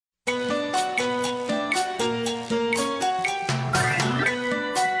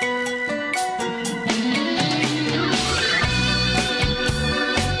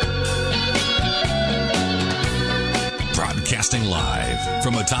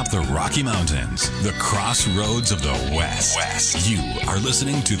atop the Rocky Mountains, the crossroads of the West. You are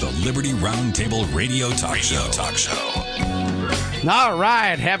listening to the Liberty Roundtable Radio Talk Show. All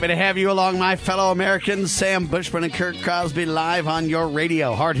right, happy to have you along, my fellow Americans. Sam Bushman and Kirk Crosby live on your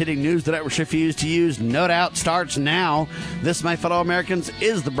radio. Hard-hitting news the networks refuse to use, no doubt, starts now. This, my fellow Americans,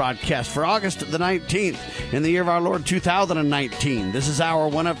 is the broadcast for August the 19th in the year of our Lord 2019. This is hour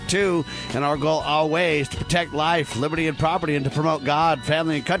 1 of 2, and our goal always to protect life, liberty, and property, and to promote God,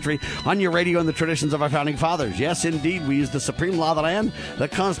 family, and country on your radio and the traditions of our founding fathers. Yes, indeed, we use the supreme law of the land, the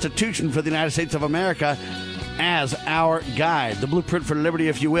Constitution for the United States of America, as our guide, the blueprint for liberty,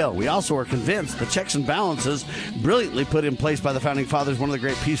 if you will. We also are convinced the checks and balances brilliantly put in place by the Founding Fathers, one of the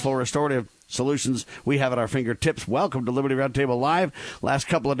great peaceful restorative solutions we have at our fingertips. Welcome to Liberty Roundtable Live. Last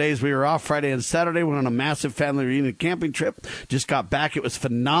couple of days we were off, Friday and Saturday. Went on a massive family reunion camping trip. Just got back. It was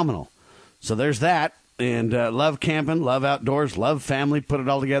phenomenal. So there's that. And love camping, love outdoors, love family, put it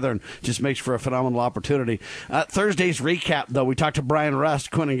all together, and just makes for a phenomenal opportunity. Thursday's recap, though, we talked to Brian Rust,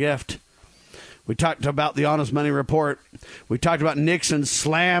 Quinn and Gift. We talked about the Honest Money Report. We talked about Nixon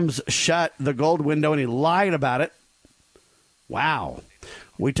slams shut the gold window, and he lied about it. Wow.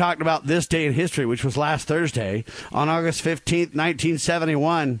 We talked about this day in history, which was last Thursday. On August 15th,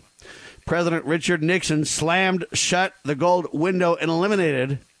 1971, President Richard Nixon slammed shut the gold window and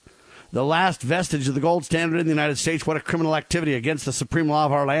eliminated the last vestige of the gold standard in the United States. What a criminal activity against the supreme law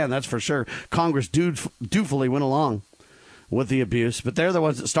of our land, that's for sure. Congress dutifully went along with the abuse, but they're the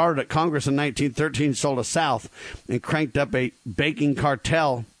ones that started it. Congress in 1913 sold us south and cranked up a banking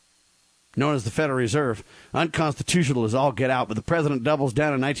cartel known as the Federal Reserve. Unconstitutional as all get out, but the president doubles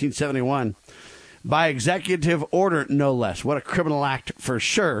down in 1971 by executive order, no less. What a criminal act for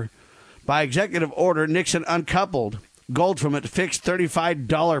sure. By executive order, Nixon uncoupled gold from its fixed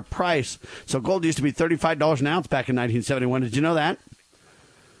 $35 price. So gold used to be $35 an ounce back in 1971. Did you know that?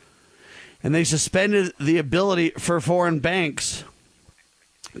 And they suspended the ability for foreign banks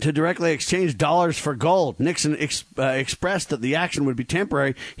to directly exchange dollars for gold. Nixon expressed that the action would be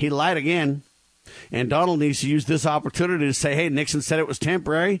temporary. He lied again. And Donald needs to use this opportunity to say, hey, Nixon said it was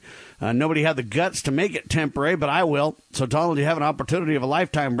temporary. Nobody had the guts to make it temporary, but I will. So, Donald, you have an opportunity of a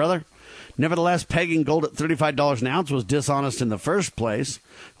lifetime, brother. Nevertheless, pegging gold at $35 an ounce was dishonest in the first place.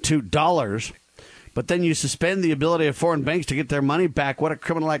 $2. But then you suspend the ability of foreign banks to get their money back. What a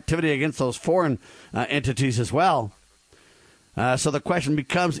criminal activity against those foreign entities as well. So the question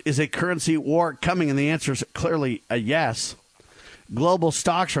becomes, is a currency war coming? And the answer is clearly a yes. Global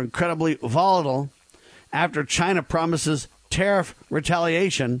stocks are incredibly volatile after China promises tariff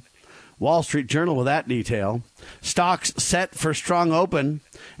retaliation. Wall Street Journal with that detail. Stocks set for strong open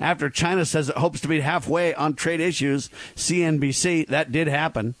after China says it hopes to be halfway on trade issues. CNBC, that did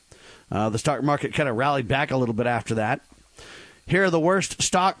happen. The stock market kind of rallied back a little bit after that. Here are the worst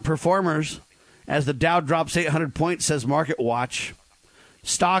stock performers as the Dow drops 800 points, says Market Watch.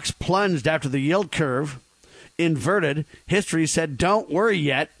 Stocks plunged after the yield curve inverted. History said, don't worry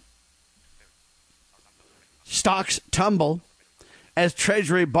yet. Stocks tumble as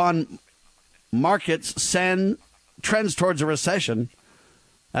Treasury bond markets send trends towards a recession.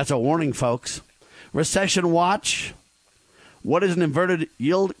 That's a warning, folks. Recession watch. What is an inverted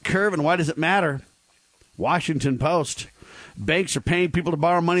yield curve and why does it matter? Washington Post. Banks are paying people to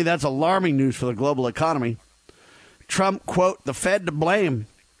borrow money. That's alarming news for the global economy. Trump, quote, the Fed to blame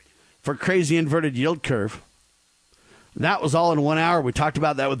for crazy inverted yield curve. That was all in 1 hour. We talked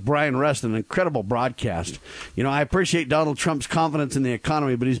about that with Brian Rust, an incredible broadcast. You know, I appreciate Donald Trump's confidence in the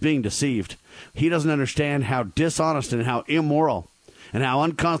economy, but he's being deceived. He doesn't understand how dishonest and how immoral and how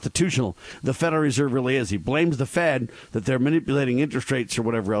unconstitutional the Federal Reserve really is. He blames the Fed that they're manipulating interest rates or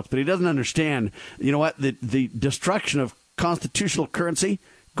whatever else, but he doesn't understand, you know what, the destruction of constitutional currency,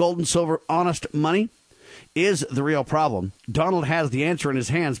 gold and silver, honest money, is the real problem. Donald has the answer in his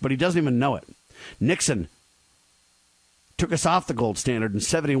hands, but he doesn't even know it. Nixon took us off the gold standard in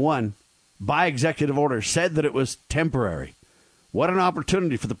 71 by executive order, said that it was temporary. What an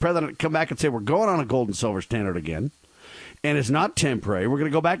opportunity for the president to come back and say, we're going on a gold and silver standard again. And it's not temporary. We're going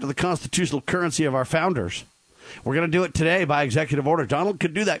to go back to the constitutional currency of our founders. We're going to do it today by executive order. Donald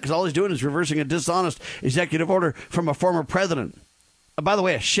could do that because all he's doing is reversing a dishonest executive order from a former president. By the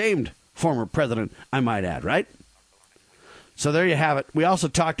way, a shamed former president, I might add, right? So there you have it. We also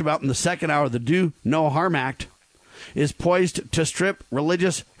talked about in the second hour, the Do No Harm Act is poised to strip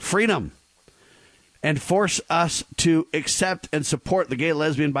religious freedom and force us to accept and support the gay,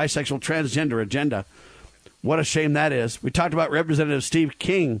 lesbian, bisexual, transgender agenda. What a shame that is. We talked about Representative Steve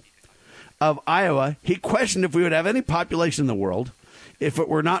King of Iowa. He questioned if we would have any population in the world if it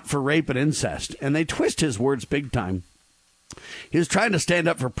were not for rape and incest. And they twist his words big time. He was trying to stand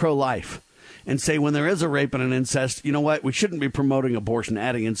up for pro-life and say when there is a rape and an incest, you know what? We shouldn't be promoting abortion,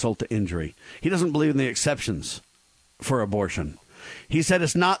 adding insult to injury. He doesn't believe in the exceptions for abortion. He said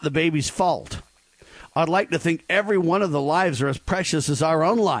it's not the baby's fault. I'd like to think every one of the lives are as precious as our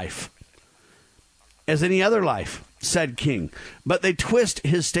own life, as any other life, said King. But they twist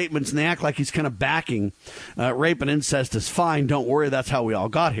his statements and they act like he's kind of backing rape and incest is fine. Don't worry, that's how we all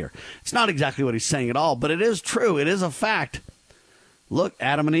got here. It's not exactly what he's saying at all, but it is true. It is a fact. Look,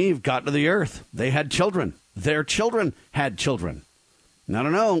 Adam and Eve got to the earth. They had children. Their children had children. I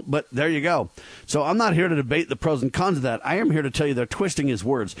don't know, but there you go. So I'm not here to debate the pros and cons of that. I am here to tell you they're twisting his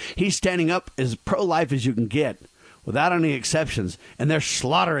words. He's standing up as pro-life as you can get without any exceptions, and they're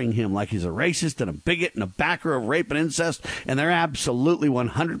slaughtering him like he's a racist and a bigot and a backer of rape and incest, and they're absolutely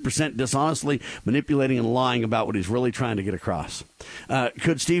 100% dishonestly manipulating and lying about what he's really trying to get across.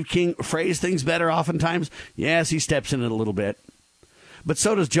 Could Steve King phrase things better oftentimes? Yes, he steps in it a little bit. But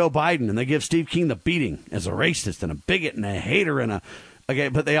so does Joe Biden, and they give Steve King the beating as a racist and a bigot and a hater and a... Okay,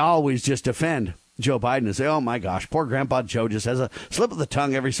 but they always just defend Joe Biden and say, oh, my gosh, poor Grandpa Joe just has a slip of the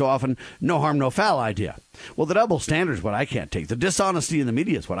tongue every so often, no harm, no foul idea. Well, the double standard is what I can't take. The dishonesty in the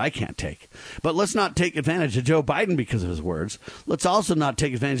media is what I can't take. But let's not take advantage of Joe Biden because of his words. Let's also not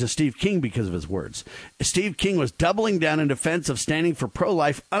take advantage of Steve King because of his words. Steve King was doubling down in defense of standing for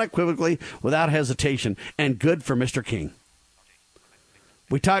pro-life unequivocally without hesitation, and good for Mr. King.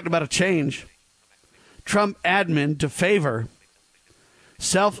 We talked about a change. Trump admin to favor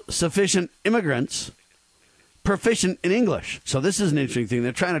self-sufficient immigrants proficient in English. So this is an interesting thing.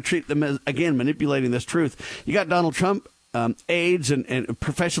 They're trying to treat them as, again, manipulating this truth. You got Donald Trump, aides and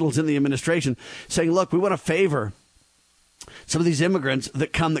professionals in the administration saying, look, we want to favor some of these immigrants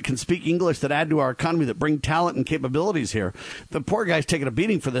that come that can speak English, that add to our economy, that bring talent and capabilities here. The poor guy's taking a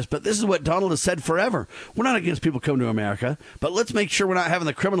beating for this, but this is what Donald has said forever. We're not against people coming to America, but let's make sure we're not having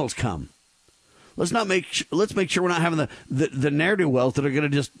the criminals come. Let's make sure we're not having the ne'er-do-wells that are going to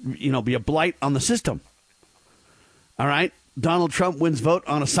just, be a blight on the system. All right? Donald Trump wins vote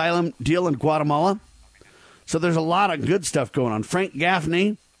on asylum deal in Guatemala. So there's a lot of good stuff going on. Frank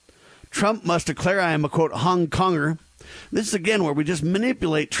Gaffney, Trump must declare I am a, quote, Hong Konger. This is, again, where we just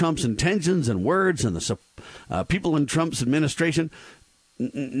manipulate Trump's intentions and words and the people in Trump's administration.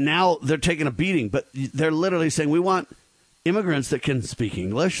 Now they're taking a beating, but they're literally saying we want immigrants that can speak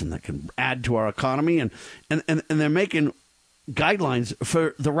English and that can add to our economy, and they're making guidelines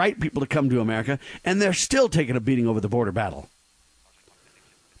for the right people to come to America, and they're still taking a beating over the border battle.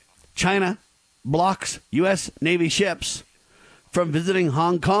 China blocks U.S. Navy ships from visiting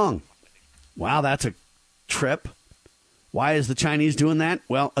Hong Kong. Wow, that's a trip. Why is the Chinese doing that?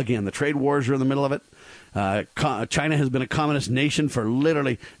 Well, again, the trade wars are in the middle of it. China has been a communist nation for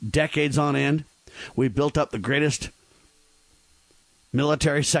literally decades on end. We built up the greatest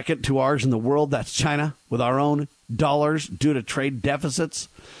military second to ours in the world. That's China, with our own dollars due to trade deficits.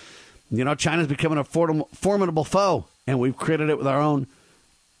 China's becoming a formidable foe, and we've created it with our own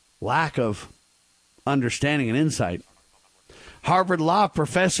lack of understanding and insight. Harvard Law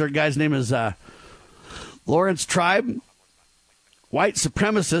professor, guy's name is Lawrence Tribe. White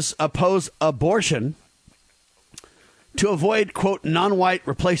supremacists oppose abortion to avoid, quote, non-white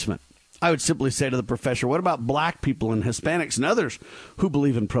replacement. I would simply say to the professor, what about black people and Hispanics and others who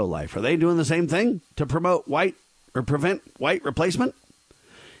believe in pro-life? Are they doing the same thing to promote white or prevent white replacement?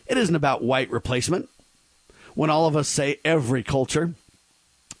 It isn't about white replacement. When all of us say every culture,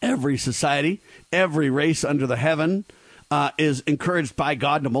 every society, every race under the heaven is encouraged by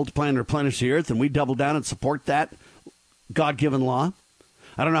God to multiply and replenish the earth, and we double down and support that God-given law.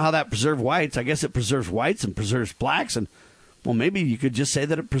 I don't know how that preserves whites. I guess it preserves whites and preserves blacks, and well, maybe you could just say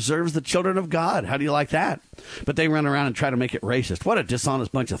that it preserves the children of God. How do you like that? But they run around and try to make it racist. What a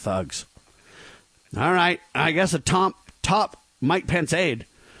dishonest bunch of thugs. All right. I guess a top Mike Pence aide,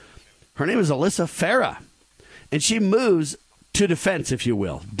 her name is Alyssa Farah, and she moves to defense, if you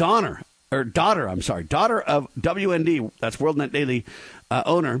will. Daughter of WND, that's WorldNet Daily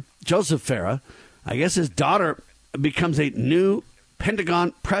owner, Joseph Farah. I guess his daughter becomes a new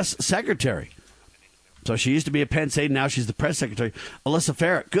Pentagon press secretary. So she used to be a Pence aide, now she's the press secretary. Alyssa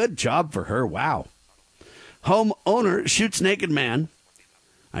Farah, good job for her. Wow. Home owner shoots naked man.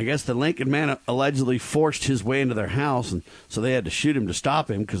 I guess the naked man allegedly forced his way into their house, and so they had to shoot him to stop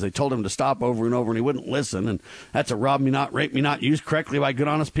him because they told him to stop over and over, and he wouldn't listen. And that's a rob me not, rape me not, used correctly by good,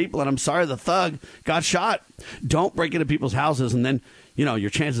 honest people. And I'm sorry the thug got shot. Don't break into people's houses, and then, your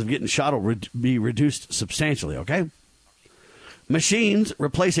chances of getting shot will be reduced substantially, okay? Machines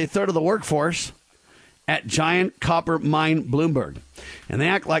replace a third of the workforce at giant copper mine Bloomberg. And they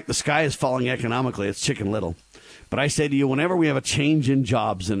act like the sky is falling economically. It's Chicken Little. But I say to you, whenever we have a change in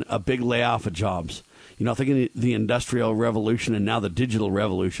jobs and a big layoff of jobs, thinking the Industrial Revolution and now the digital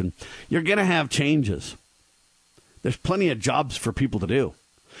revolution, you're going to have changes. There's plenty of jobs for people to do.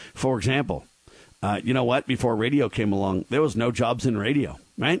 For example, you know what? Before radio came along, there was no jobs in radio,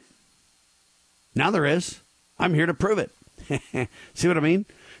 right? Now there is. I'm here to prove it. See what I mean?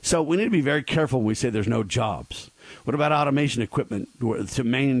 So we need to be very careful when we say there's no jobs. What about automation equipment to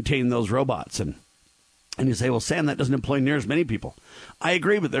maintain those robots? And you say, well, Sam, that doesn't employ near as many people. I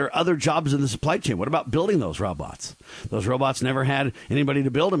agree, but there are other jobs in the supply chain. What about building those robots? Those robots never had anybody to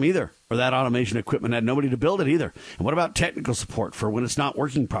build them either, or that automation equipment had nobody to build it either. And what about technical support for when it's not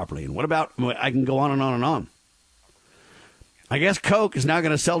working properly? And what about, I can go on and on and on. I guess Coke is now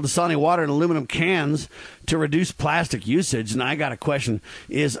going to sell Dasani water in aluminum cans to reduce plastic usage. And I got a question.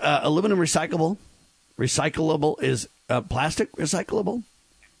 Is aluminum recyclable? Recyclable? Is plastic recyclable?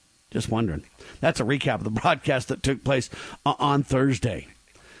 Just wondering. That's a recap of the broadcast that took place on Thursday.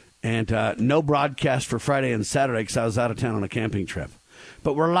 And no broadcast for Friday and Saturday because I was out of town on a camping trip.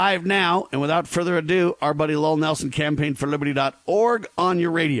 But we're live now, and without further ado, our buddy Lowell Nelson, campaignforliberty.org on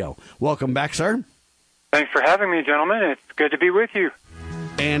your radio. Welcome back, sir. Thanks for having me, gentlemen. It's good to be with you.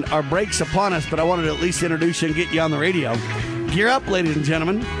 And our break's upon us, but I wanted to at least introduce you and get you on the radio. Gear up, ladies and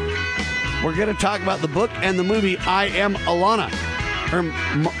gentlemen. We're going to talk about the book and the movie I Am Alana.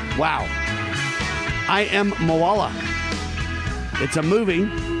 I Am Malala. It's a movie,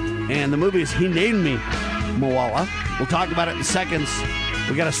 and the movie is He Named Me Malala. We'll talk about it in seconds.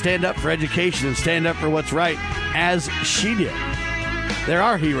 We got to stand up for education and stand up for what's right, as she did. There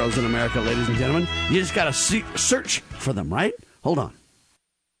are heroes in America, ladies and gentlemen. You just got to search for them, right? Hold on.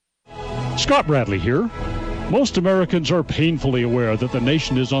 Scott Bradley here. Most Americans are painfully aware that the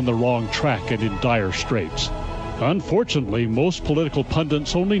nation is on the wrong track and in dire straits. Unfortunately, most political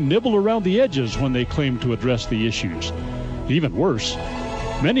pundits only nibble around the edges when they claim to address the issues. Even worse,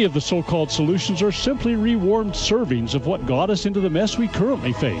 many of the so-called solutions are simply rewarmed servings of what got us into the mess we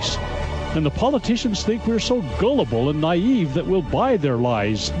currently face. And the politicians think we're so gullible and naive that we'll buy their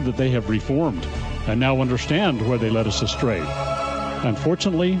lies that they have reformed and now understand where they led us astray.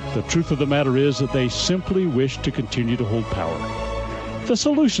 Unfortunately, the truth of the matter is that they simply wish to continue to hold power. The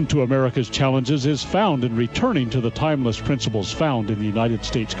solution to America's challenges is found in returning to the timeless principles found in the United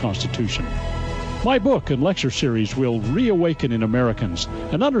States Constitution. My book and lecture series will reawaken in Americans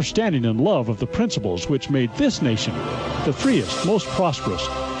an understanding and love of the principles which made this nation the freest, most prosperous,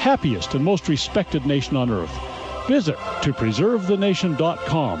 happiest, and most respected nation on earth. Visit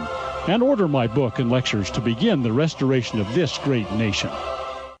topreservethenation.com and order my book and lectures to begin the restoration of this great nation.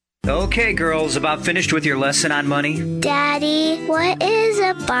 Okay, girls, about finished with your lesson on money? Daddy, what is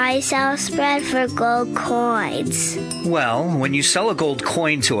a buy-sell spread for gold coins? Well, when you sell a gold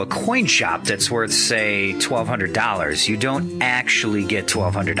coin to a coin shop that's worth, say, $1,200, you don't actually get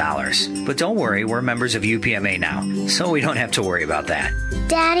 $1,200. But don't worry, we're members of UPMA now, so we don't have to worry about that.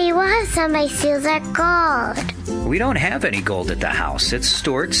 Daddy, what if somebody steals our gold? We don't have any gold at the house. It's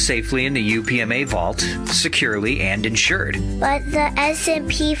stored safely in the UPMA vault, securely and insured. But the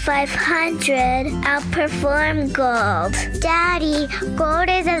S&P 500 outperformed gold. Daddy, gold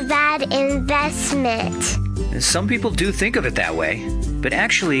is a bad investment. Some people do think of it that way, but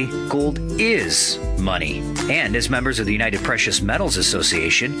actually, gold is money. And as members of the United Precious Metals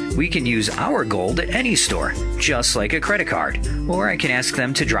Association, we can use our gold at any store, just like a credit card. Or I can ask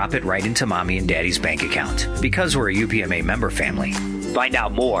them to drop it right into Mommy and Daddy's bank account, because we're a UPMA member family. Find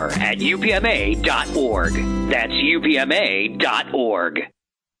out more at upma.org. That's upma.org.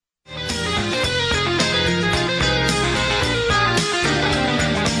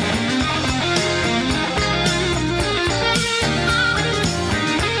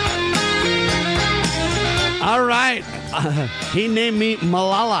 All right. He Named Me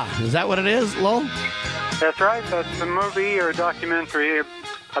Malala. Is that what it is, Lowell? That's right. That's the movie or documentary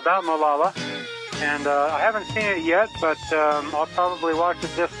about Malala. And I haven't seen it yet, but I'll probably watch it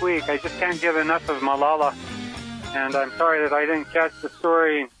this week. I just can't get enough of Malala. And I'm sorry that I didn't catch the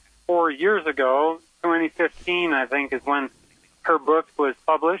story 4 years ago. 2015, I think, is when her book was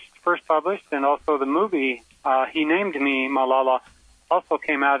first published, and also the movie, He Named Me Malala, also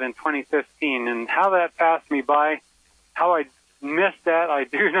came out in 2015. And how that passed me by, how I missed that, I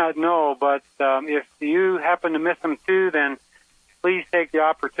do not know. But if you happen to miss them too, then please take the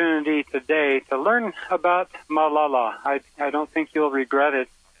opportunity today to learn about Malala. I don't think you'll regret it.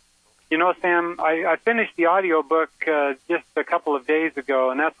 You know, Sam, I finished the audiobook just a couple of days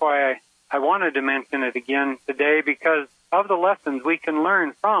ago, and that's why I wanted to mention it again today, because of the lessons we can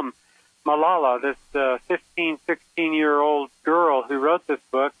learn from Malala, this 15, 16-year-old girl who wrote this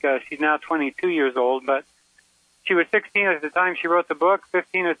book. She's now 22 years old, but She was 16 at the time she wrote the book,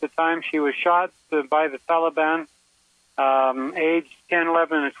 15 at the time she was shot by the Taliban. Aged 10,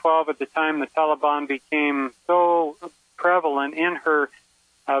 11, and 12 at the time the Taliban became so prevalent in her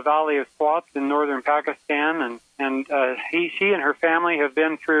valley of Swat in northern Pakistan, and she and her family have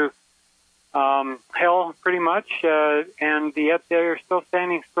been through hell pretty much, and yet they're still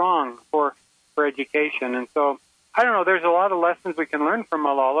standing strong for education. And so, I don't know, there's a lot of lessons we can learn from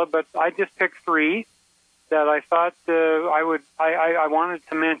Malala, but I just picked 3 that I thought I wanted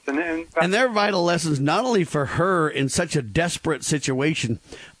to mention. And they're vital lessons not only for her in such a desperate situation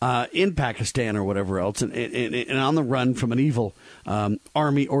in Pakistan or whatever else, and on the run from an evil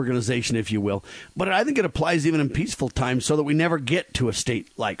army organization, if you will, but I think it applies even in peaceful times so that we never get to a state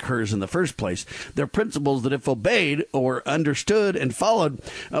like hers in the first place. They're principles that, if obeyed or understood and followed,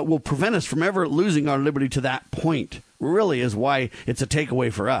 will prevent us from ever losing our liberty to that point. Really is why it's a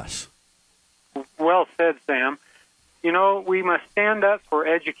takeaway for us. Well said, Sam. You know, we must stand up for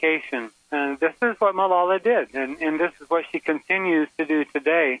education. And this is what Malala did, and this is what she continues to do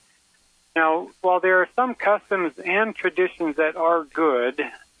today. Now, while there are some customs and traditions that are good,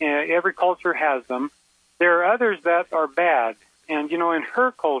 every culture has them, there are others that are bad. And, you know, in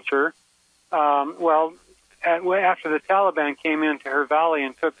her culture, after the Taliban came into her valley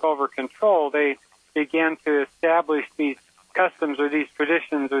and took over control, they began to establish these customs or these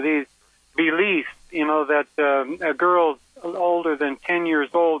traditions or these beliefs, you know, that a girl older than 10 years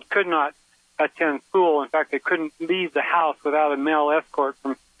old could not attend school. In fact, they couldn't leave the house without a male escort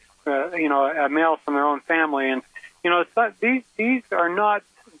from, a male from their own family. And, you know, it's not, these are not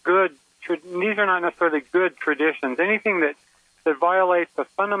good, these are not necessarily good traditions. Anything that violates the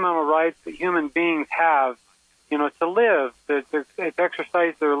fundamental rights that human beings have, you know, to live, to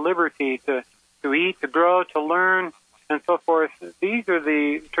exercise their liberty, to eat, to grow, to learn, and so forth. These are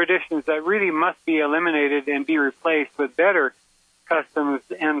the traditions that really must be eliminated and be replaced with better customs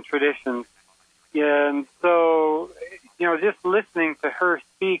and traditions. And so, you know, just listening to her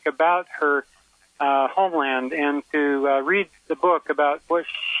speak about her homeland and to read the book about what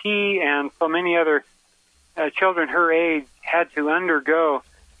she and so many other children her age had to undergo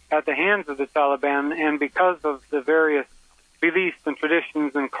at the hands of the Taliban, and because of the various beliefs and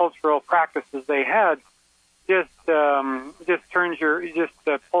traditions and cultural practices they had, just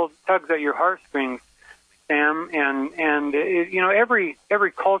tugs at your heartstrings, Sam. And you know, every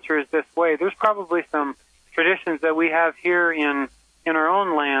culture is this way. There's probably some traditions that we have here in our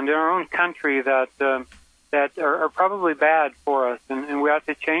own land, in our own country, that are probably bad for us, and we ought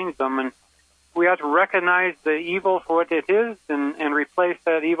to change them, and we ought to recognize the evil for what it is, and replace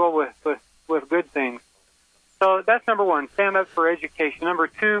that evil with good things. So that's number 1. Stand up for education. Number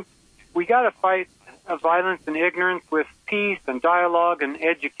 2, we got to fight violence and ignorance with peace and dialogue and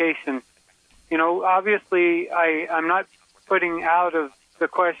education. You know, obviously, I'm not putting out of the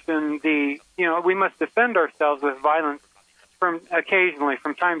question we must defend ourselves with violence from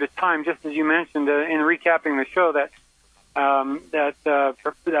time to time, just as you mentioned in recapping the show, that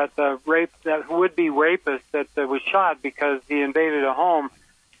would-be rapist that was shot because he invaded a home.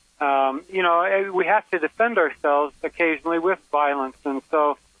 We have to defend ourselves occasionally with violence, and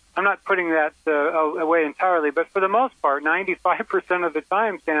so I'm not putting that away entirely, but for the most part, 95% of the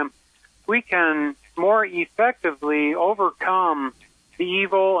time, Sam, we can more effectively overcome the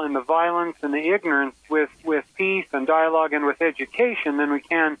evil and the violence and the ignorance with peace and dialogue and with education than we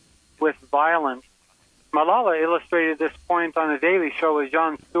can with violence. Malala illustrated this point on a Daily Show with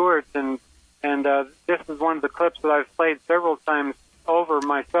Jon Stewart, and this is one of the clips that I've played several times over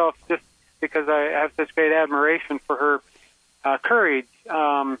myself, just because I have such great admiration for her courage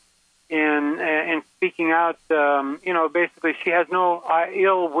in speaking out. Basically, she has no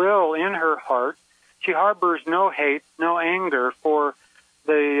ill will in her heart. She harbors no hate, no anger for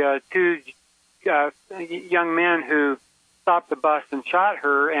the 2 young men who stopped the bus and shot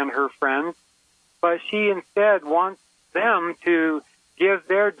her and her friends, but she instead wants them to give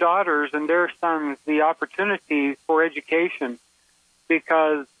their daughters and their sons the opportunity for education,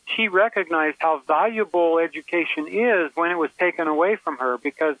 because she recognized how valuable education is when it was taken away from her.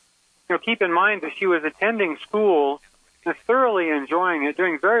 Because, keep in mind that she was attending school and thoroughly enjoying it,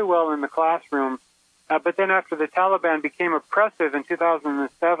 doing very well in the classroom. But then after the Taliban became oppressive in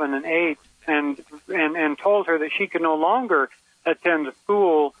 2007 and 8 and told her that she could no longer attend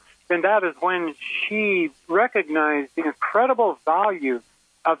school, then that is when she recognized the incredible value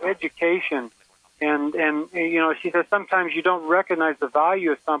of education. And she says sometimes you don't recognize the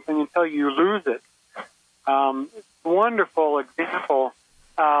value of something until you lose it. Wonderful example.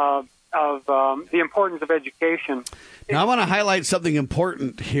 the importance of education. Now, I want to highlight something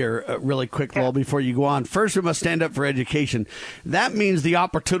important here really quick, Lowell, before you go on. First, we must stand up for education. That means the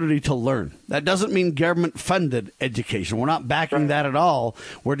opportunity to learn. That doesn't mean government-funded education. We're not backing that at all.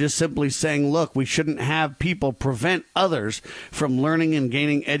 We're just simply saying, look, we shouldn't have people prevent others from learning and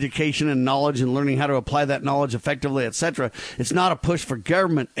gaining education and knowledge and learning how to apply that knowledge effectively, etc. It's not a push for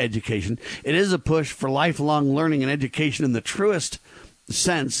government education. It is a push for lifelong learning and education in the truest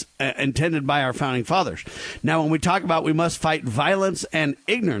sense intended by our founding fathers. Now, when we talk about we must fight violence and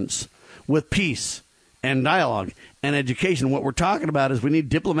ignorance with peace and dialogue and education, what we're talking about is we need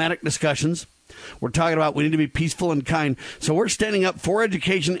diplomatic discussions. We're talking about we need to be peaceful and kind. So we're standing up for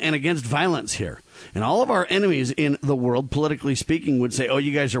education and against violence here. And all of our enemies in the world, politically speaking, would say, oh,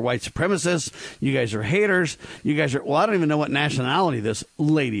 you guys are white supremacists. You guys are haters. You guys are, well, I don't even know what nationality this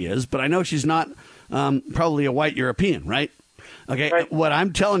lady is, but I know she's not probably a white European, right? Okay, right. What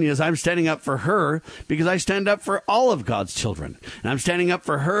I'm telling you is I'm standing up for her because I stand up for all of God's children. And I'm standing up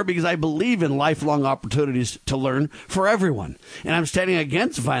for her because I believe in lifelong opportunities to learn for everyone. And I'm standing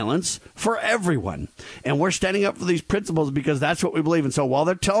against violence for everyone. And we're standing up for these principles because that's what we believe in. So while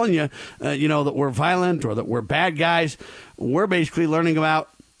they're telling you, that we're violent or that we're bad guys, we're basically learning about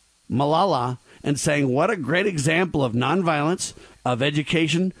Malala and saying what a great example of nonviolence, of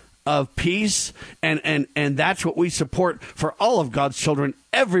education, of peace, and that's what we support for all of God's children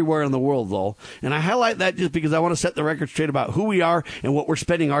everywhere in the world, though. And I highlight that just because I want to set the record straight about who we are and what we're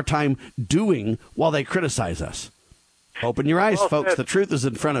spending our time doing while they criticize us. Open your eyes, folks. The truth is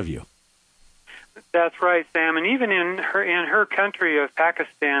in front of you. That's right, Sam. And even in her country of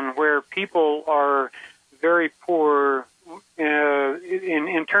Pakistan, where people are very poor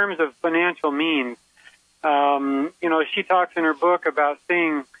in terms of financial means, she talks in her book about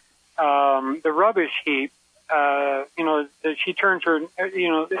seeing the rubbish heap, she turns her,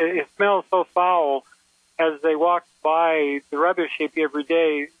 it smells so foul as they walk by the rubbish heap every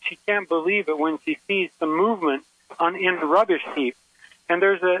day. She can't believe it when she sees the movement in the rubbish heap. And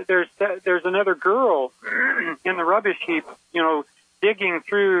there's another girl in the rubbish heap, digging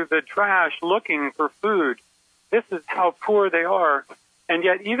through the trash looking for food. This is how poor they are. And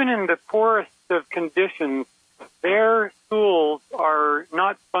yet, even in the poorest of conditions, their schools are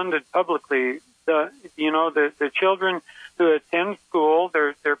not funded publicly. The children who attend school,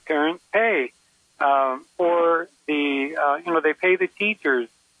 their parents pay for they pay the teachers.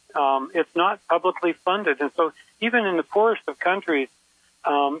 It's not publicly funded, and so even in the poorest of countries,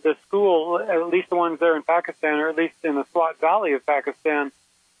 the school, at least the ones there in Pakistan, or at least in the Swat Valley of Pakistan,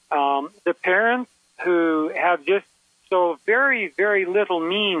 the parents who have just so very, very little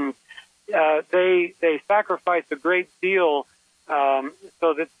means, they sacrifice a great deal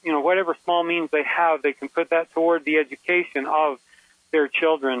so that, whatever small means they have, they can put that toward the education of their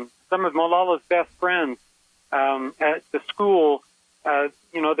children. Some of Malala's best friends at the school,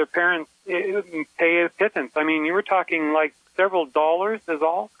 their parents pay a pittance. I mean, you were talking like several dollars is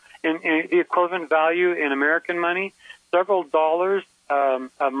all, in the equivalent value in American money, several dollars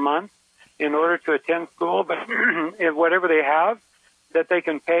a month in order to attend school. But whatever they have that they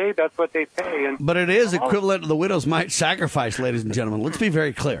can pay, that's what they pay. But it is equivalent to the widow's mite sacrifice, ladies and gentlemen. Let's be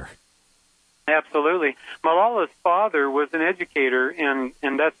very clear. Absolutely. Malala's father was an educator, and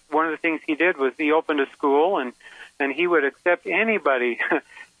that's one of the things he did was he opened a school, and he would accept anybody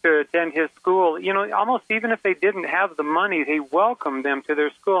to attend his school. Almost even if they didn't have the money, he welcomed them to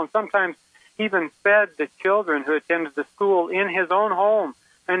their school, and sometimes even fed the children who attended the school in his own home.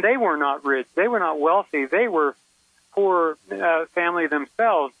 And they were not rich. They were not wealthy. They were poor family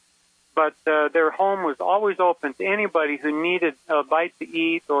themselves. But their home was always open to anybody who needed a bite to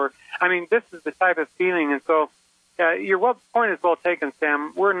eat. This is the type of feeling. And so your point is well taken,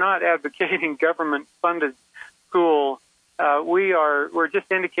 Sam. We're not advocating government-funded school. We're just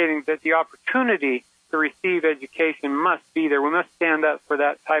indicating that the opportunity to receive education must be there. We must stand up for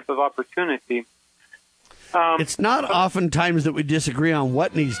that type of opportunity. It's not oftentimes that we disagree on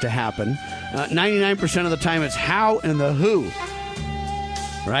what needs to happen. 99% of the time it's how and the who.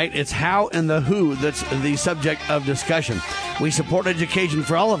 Right? It's how and the who that's the subject of discussion. We support education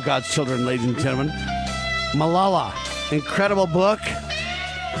for all of God's children, ladies and gentlemen. Malala, incredible book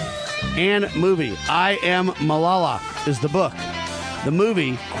and movie. I Am Malala is the book. The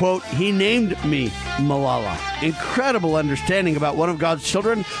movie, quote, He Named Me Malala. Incredible understanding about one of God's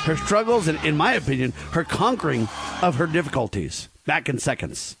children, her struggles, and, in my opinion, her conquering of her difficulties. Back in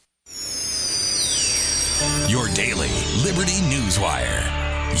seconds. Your daily Liberty News Wire.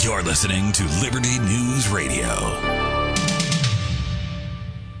 You're listening to Liberty News Radio.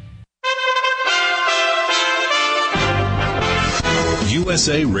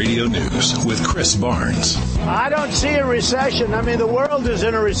 USA Radio News with Chris Barnes. I don't see a recession. I mean, the world is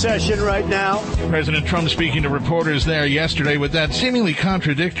in a recession right now. President Trump speaking to reporters there yesterday with that seemingly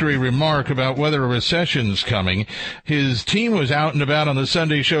contradictory remark about whether a recession's coming. His team was out and about on the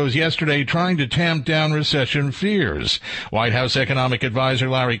Sunday shows yesterday trying to tamp down recession fears. White House economic advisor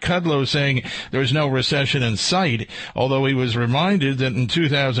Larry Kudlow saying there's no recession in sight, although he was reminded that in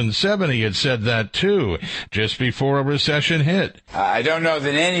 2007 he had said that too, just before a recession hit. I don't know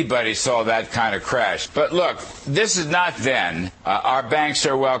that anybody saw that kind of crash. But look, this is not then. Our banks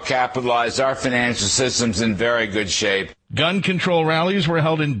are well capitalized. Our financial system's in very good shape. Gun control rallies were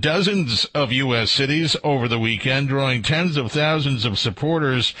held in dozens of U.S. cities over the weekend, drawing tens of thousands of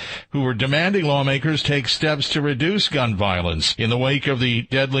supporters who were demanding lawmakers take steps to reduce gun violence in the wake of the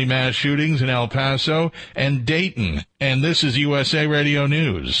deadly mass shootings in El Paso and Dayton. And this is USA Radio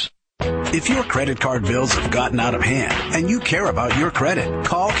News. If your credit card bills have gotten out of hand and you care about your credit,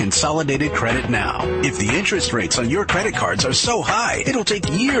 call Consolidated Credit now. If the interest rates on your credit cards are so high, it'll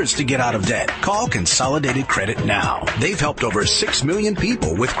take years to get out of debt. Call Consolidated Credit now. They've helped over 6 million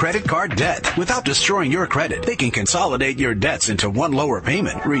people with credit card debt. Without destroying your credit, they can consolidate your debts into one lower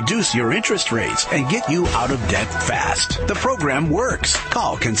payment, reduce your interest rates, and get you out of debt fast. The program works.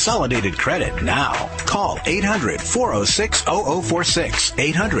 Call Consolidated Credit now. Call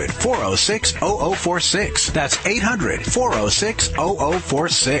 800-406-0046. 800-406-0046. That's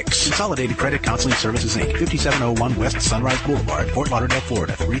 800-406-0046. Consolidated Credit Counseling Services, Inc., 5701 West Sunrise Boulevard, Fort Lauderdale,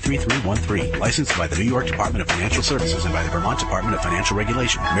 Florida, 33313. Licensed by the New York Department of Financial Services and by the Vermont Department of Financial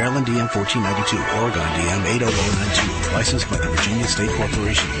Regulation. Maryland DM 1492, Oregon DM 80092. Licensed by the Virginia State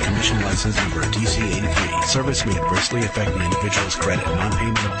Corporation. Commission license number DC 83. Service may adversely affect an individual's credit.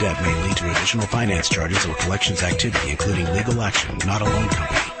 Non-payment of debt may lead to additional finance charges or collections activity, including legal action, not a loan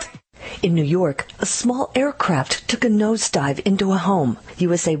company. In New York, a small aircraft took a nosedive into a home.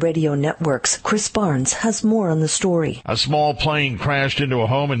 USA Radio Network's Chris Barnes has more on the story. A small plane crashed into a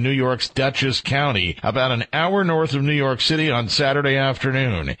home in New York's Dutchess County, about an hour north of New York City on Saturday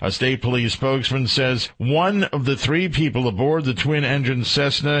afternoon. A state police spokesman says one of the 3 people aboard the twin-engine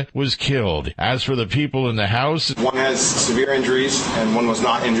Cessna was killed. As for the people in the house, one has severe injuries and one was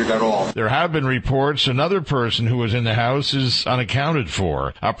not injured at all. There have been reports another person who was in the house is unaccounted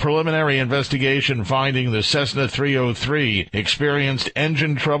for. A preliminary investigation finding the Cessna 303 experienced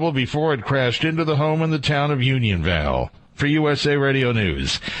engine trouble before it crashed into the home in the town of Unionvale. For USA Radio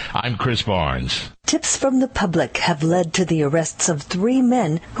News, I'm Chris Barnes. Tips from the public have led to the arrests of 3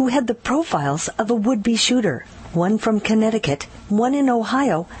 men who had the profiles of a would-be shooter. One from Connecticut, one in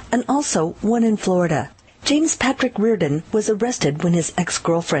Ohio, and also one in Florida. James Patrick Reardon was arrested when his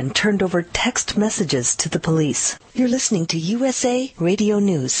ex-girlfriend turned over text messages to the police. You're listening to USA Radio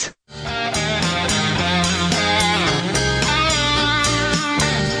News.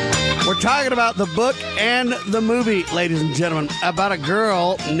 We're talking about the book and the movie, ladies and gentlemen, about a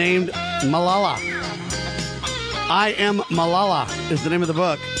girl named Malala. I Am Malala is the name of the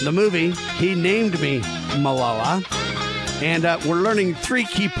book. The movie, He Named Me Malala. And we're learning 3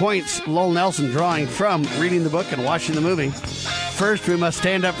 key points Lowell Nelson drawing from reading the book and watching the movie. First, we must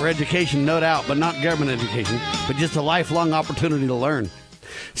stand up for education, no doubt, but not government education, but just a lifelong opportunity to learn.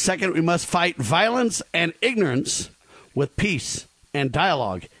 Second, we must fight violence and ignorance with peace and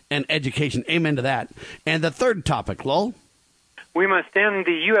dialogue and education. Amen to that. And the third topic, Lowell? We must end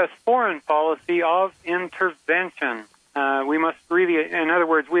the U.S. foreign policy of intervention. We must really, in other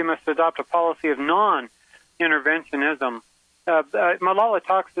words, we must adopt a policy of non-interventionism. Malala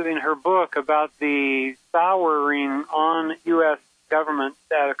talks in her book about the souring on U.S. government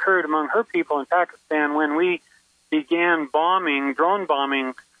that occurred among her people in Pakistan when we began drone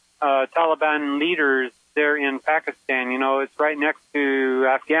bombing Taliban leaders there in Pakistan. You know, it's right next to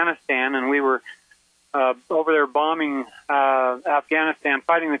Afghanistan, and we were over there bombing Afghanistan,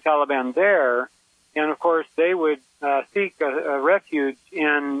 fighting the Taliban there. And, of course, they would seek a refuge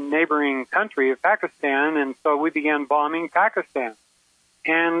in neighboring country of Pakistan, and so we began bombing Pakistan.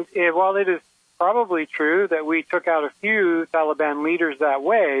 And while it is probably true that we took out a few Taliban leaders that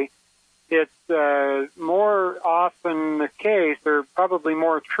way, it's more often the case, or probably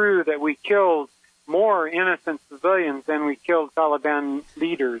more true, that we killed more innocent civilians than we killed Taliban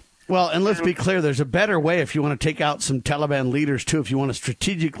leaders. Well, and let's be clear, there's a better way if you want to take out some Taliban leaders, too, if you want to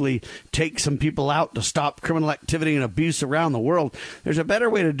strategically take some people out to stop criminal activity and abuse around the world. There's a better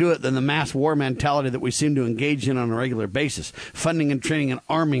way to do it than the mass war mentality that we seem to engage in on a regular basis, funding and training and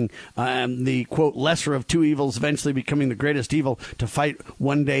arming the, quote, lesser of 2 evils, eventually becoming the greatest evil to fight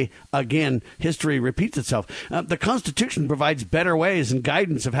one day again. History repeats itself. The Constitution provides better ways and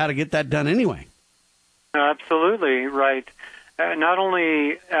guidance of how to get that done anyway. Absolutely right. not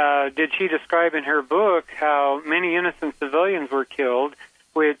only did she describe in her book how many innocent civilians were killed,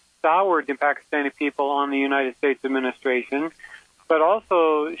 which soured the Pakistani people on the United States administration, but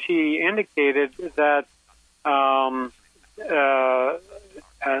also she indicated that,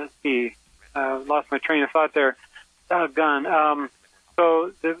 let's see, lost my train of thought there.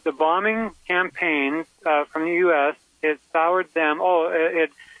 So the bombing campaigns from the U.S., it soured them.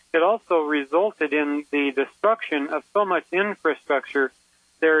 It also resulted in the destruction of so much infrastructure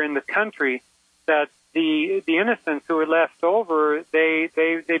there in the country that the innocents who were left over, they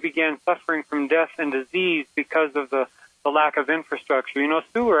began suffering from death and disease because of the lack of infrastructure. You know,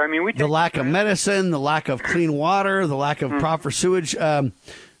 sewer, I mean, the lack of medicine, the lack of clean water, the lack of proper sewage.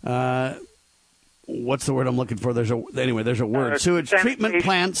 What's the word I'm looking for? There's a word. Sewage treatment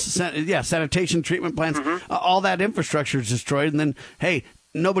plants. Sanitation treatment plants. All that infrastructure is destroyed, and then, hey,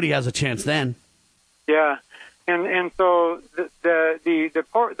 nobody has a chance then. Yeah, and so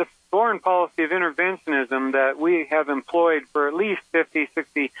the foreign policy of interventionism that we have employed for at least 50,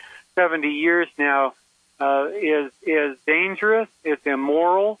 60, 70 years now is dangerous. It's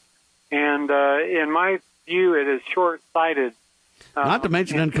immoral, and in my view, it is short-sighted. Not to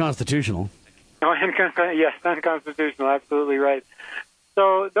mention unconstitutional. Oh, yes, unconstitutional. Absolutely right.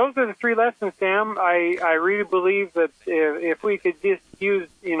 So those are the three lessons, Sam. I really believe that if we could just use,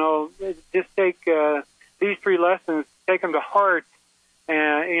 just take these three lessons, take them to heart,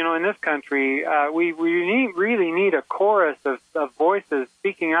 in this country, we really need a chorus of voices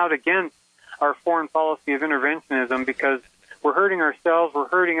speaking out against our foreign policy of interventionism, because we're hurting ourselves, we're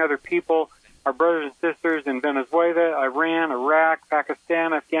hurting other people, our brothers and sisters in Venezuela, Iran, Iraq,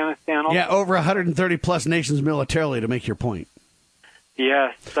 Pakistan, Afghanistan. Over 130 plus nations militarily, to make your point.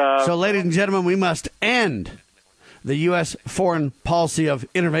 Yes. So, ladies and gentlemen, we must end the U.S. foreign policy of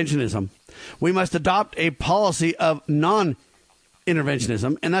interventionism. We must adopt a policy of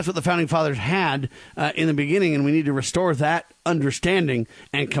non-interventionism, and that's what the Founding Fathers had in the beginning, and we need to restore that understanding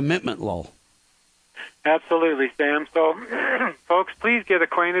and commitment, Lowell. Absolutely, Sam. So, folks, please get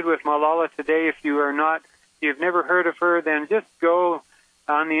acquainted with Malala today. If you've never heard of her, then just go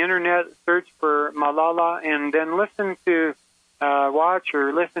on the internet, search for Malala, and then watch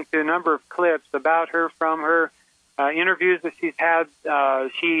or listen to a number of clips about her from her interviews that she's had.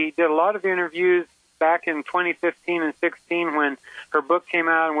 She did a lot of interviews back in 2015 and 16 when her book came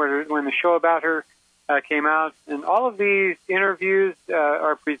out and when the show about her came out. And all of these interviews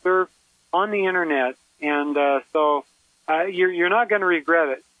are preserved on the internet. And so you're not going to regret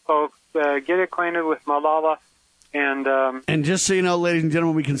it, folks. Get acquainted with Malala. And just so you know, ladies and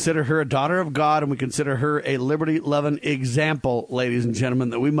gentlemen, we consider her a daughter of God, and we consider her a liberty-loving example, ladies and gentlemen,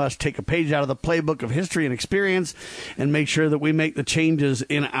 that we must take a page out of the playbook of history and experience and make sure that we make the changes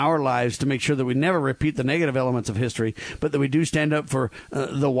in our lives to make sure that we never repeat the negative elements of history, but that we do stand up for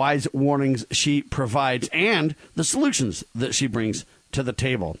the wise warnings she provides and the solutions that she brings to the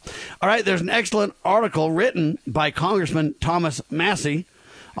table. All right, there's an excellent article written by Congressman Thomas Massie,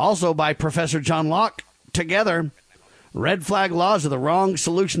 also by Professor John Locke, together. Red flag laws are the wrong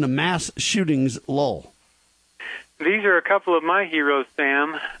solution to mass shootings, Lowell. These are a couple of my heroes,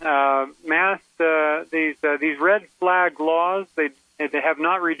 Sam. These red flag laws, they have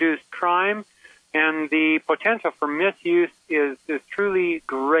not reduced crime, and the potential for misuse is truly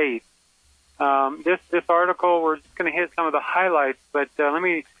great. This article, we're just going to hit some of the highlights, but let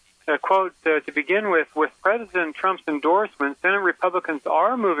me quote to begin with. With President Trump's endorsement, Senate Republicans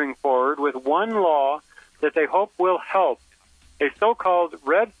are moving forward with one law that they hope will help. A so-called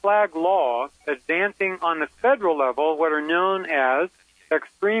red flag law advancing on the federal level what are known as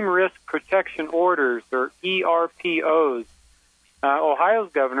Extreme Risk Protection Orders, or ERPOs.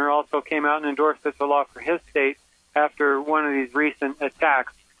 Ohio's governor also came out and endorsed such a law for his state after one of these recent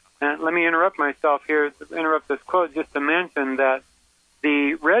attacks. And let me interrupt myself here, interrupt this quote just to mention that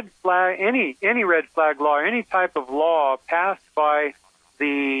the red flag, any red flag law, any type of law passed by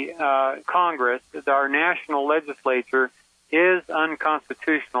the Congress, our national legislature, is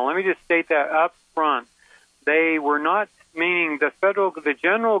unconstitutional. Let me just state that up front. They were not, meaning the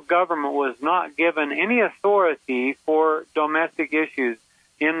general government was not given any authority for domestic issues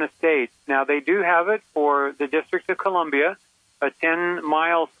in the states. Now, they do have it for the District of Columbia, a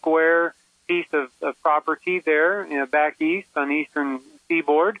 10-mile square piece of property there back east on the eastern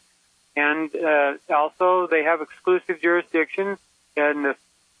seaboard. And also they have exclusive jurisdiction in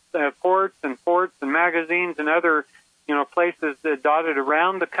the ports and forts and magazines and other places dotted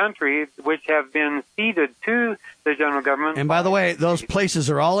around the country, which have been ceded to the general government. And by the way, those places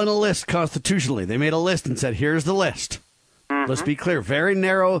are all in a list constitutionally. They made a list and said, here's the list. Mm-hmm. Let's be clear. Very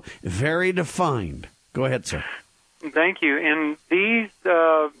narrow, very defined. Go ahead, sir. Thank you. And these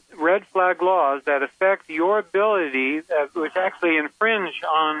red flag laws that affect your ability, which actually infringe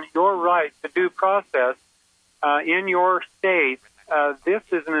on your right to due process in your state, this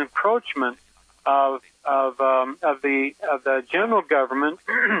is an encroachment of the general government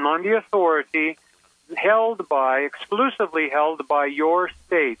on the authority exclusively held by your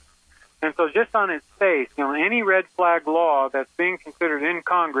state. And so just on its face, any red flag law that's being considered in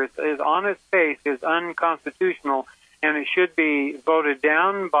Congress is on its face is unconstitutional, and it should be voted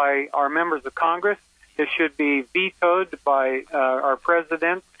down by our members of Congress. It should be vetoed by our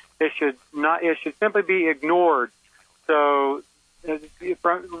president. It should simply be ignored. So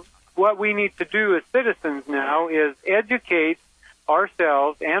what we need to do as citizens now is educate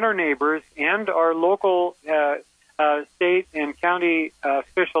ourselves and our neighbors and our local state and county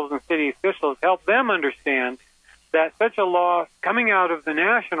officials and city officials, help them understand that such a law coming out of the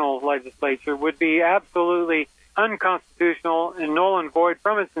national legislature would be absolutely unconstitutional and null and void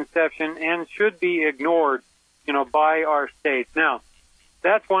from its inception and should be ignored, by our states. Now,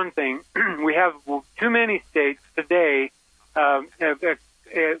 that's one thing. We have too many states today accepting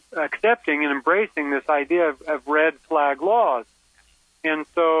and embracing this idea of red flag laws. And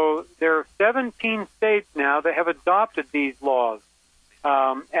so there are 17 states now that have adopted these laws.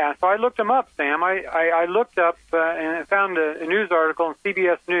 And so I looked them up, Sam. I looked up and found a news article in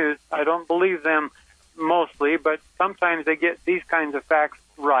CBS News. I don't believe them mostly, but sometimes they get these kinds of facts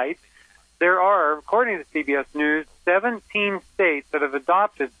right. There are, according to CBS News, 17 states that have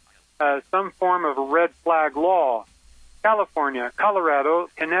adopted some form of a red flag law. California, Colorado,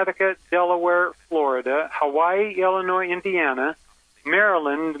 Connecticut, Delaware, Florida, Hawaii, Illinois, Indiana,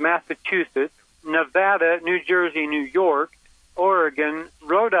 Maryland, Massachusetts, Nevada, New Jersey, New York, Oregon,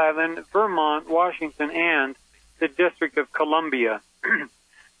 Rhode Island, Vermont, Washington, and the District of Columbia.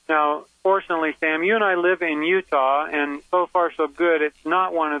 Now, fortunately, Sam, you and I live in Utah, and so far so good. It's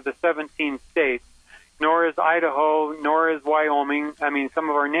not one of the 17 states, nor is Idaho, nor is Wyoming. I mean, some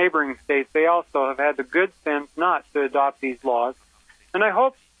of our neighboring states, they also have had the good sense not to adopt these laws. And I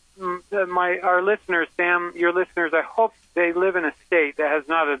hope our listeners, Sam, your listeners, I hope they live in a state that has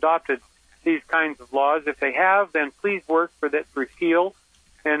not adopted these kinds of laws. If they have, then please work for that repeal.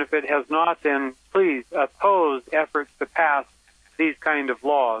 And if it has not, then please oppose efforts to pass these kind of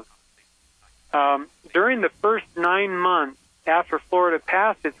laws. During the first 9 months after Florida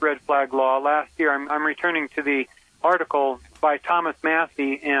passed its red flag law last year, I'm returning to the article by Thomas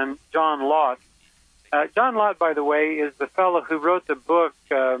Massey and John Lott. John Lott, by the way, is the fellow who wrote the book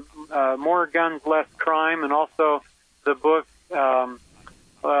More Guns, Less Crime, and also the book, he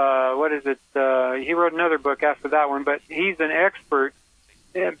wrote another book after that one, but he's an expert,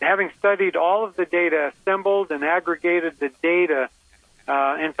 having studied all of the data, assembled and aggregated the data,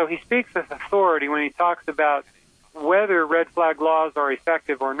 and so he speaks with authority when he talks about whether red flag laws are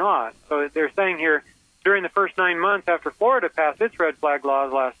effective or not. So they're saying here, during the first 9 months after Florida passed its red flag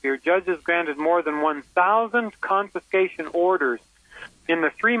laws last year, judges granted more than 1,000 confiscation orders. In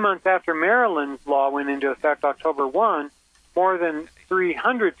the 3 months after Maryland's law went into effect October 1, more than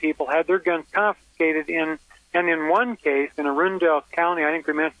 300 people had their guns confiscated and in one case, in Arundel County, I think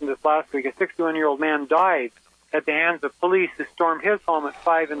we mentioned this last week, a 61-year-old man died at the hands of police who stormed his home at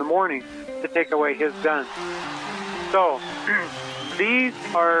 5 in the morning to take away his gun. So, these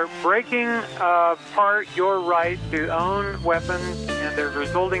are breaking apart your right to own weapons, and they're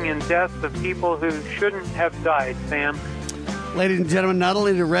resulting in deaths of people who shouldn't have died, Sam. Ladies and gentlemen, not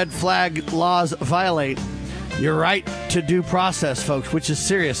only do red flag laws violate your right to due process, folks, which is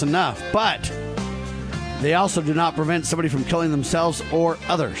serious enough, but they also do not prevent somebody from killing themselves or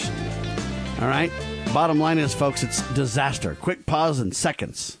others. All right? Bottom line is, folks, it's disaster. Quick pause in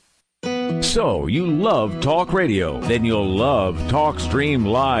seconds. So, you love talk radio? Then you'll love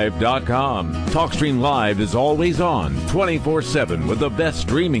TalkStreamLive.com. TalkStream Live is always on, 24/7, with the best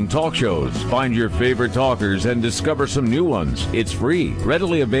streaming talk shows. Find your favorite talkers and discover some new ones. It's free,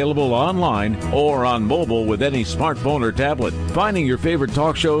 readily available online or on mobile with any smartphone or tablet. Finding your favorite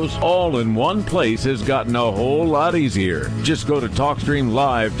talk shows all in one place has gotten a whole lot easier. Just go to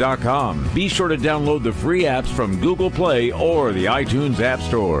TalkStreamLive.com. Be sure to download the free apps from Google Play or the iTunes App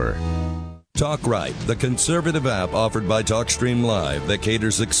Store. Talk Right, the conservative app offered by TalkStream Live that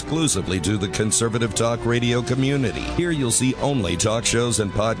caters exclusively to the conservative talk radio community. Here you'll see only talk shows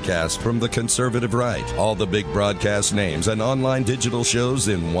and podcasts from the conservative right, all the big broadcast names and online digital shows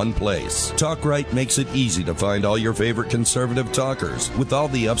in one place. Talk Right makes it easy to find all your favorite conservative talkers with all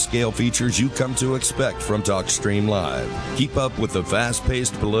the upscale features you come to expect from TalkStream Live. Keep up with the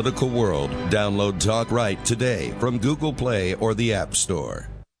fast-paced political world. Download Talk Right today from Google Play or the App Store.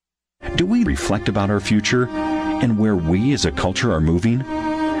 Do we reflect about our future and where we as a culture are moving?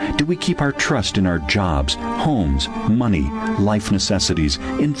 Do we keep our trust in our jobs, homes, money, life necessities,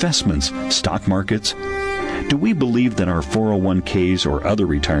 investments, stock markets? Do we believe that our 401ks or other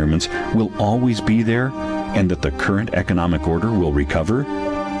retirements will always be there and that the current economic order will recover?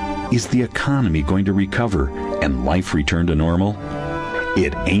 Is the economy going to recover and life return to normal?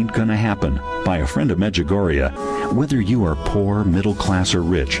 It Ain't Gonna Happen by a friend of Medjugorje. Whether you are poor, middle class, or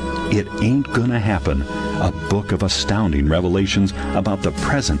rich, It Ain't Gonna Happen, a book of astounding revelations about the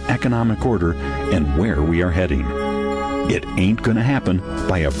present economic order and where we are heading. It Ain't Gonna Happen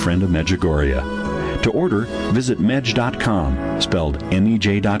by a friend of Medjugorje. To order, visit Medj.com, spelled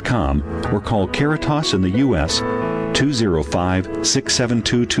MEJ.com, or call Caritas in the U.S.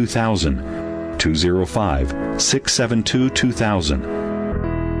 205-672-2000, 205-672-2000.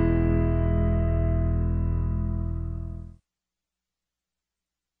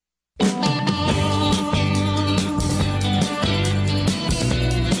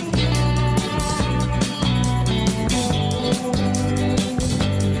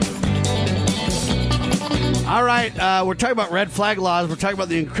 All right, we're talking about red flag laws. We're talking about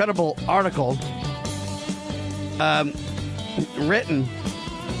the incredible article written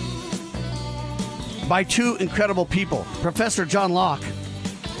by two incredible people, Professor John Locke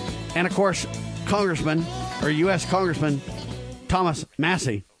and, of course, Congressman, or U.S. Congressman Thomas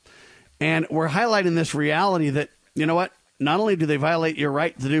Massie. And we're highlighting this reality that, you know what, not only do they violate your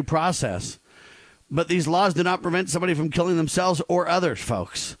right to due process, but these laws do not prevent somebody from killing themselves or others,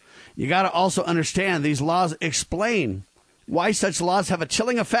 folks. You got to also understand these laws explain why such laws have a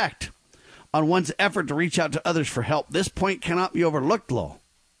chilling effect on one's effort to reach out to others for help. This point cannot be overlooked, Lowell.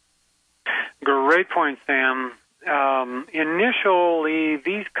 Great point, Sam. Initially,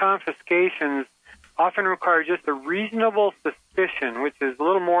 these confiscations often require just a reasonable suspicion, which is a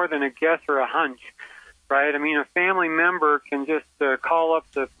little more than a guess or a hunch, right? I mean, a family member can just call up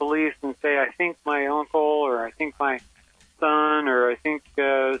the police and say, I think my uncle or I think my son or I think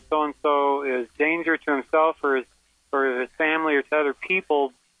so-and-so is danger to himself or his family or to other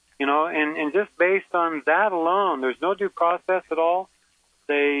people, you know, and just based on that alone, there's no due process at all.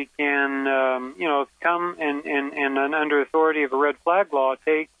 They can, come and under authority of a red flag law,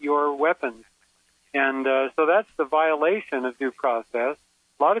 take your weapons. And so that's the violation of due process.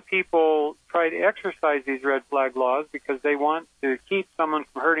 A lot of people try to exercise these red flag laws because they want to keep someone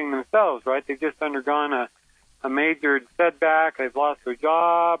from hurting themselves, right? They've just undergone a major setback, they've lost their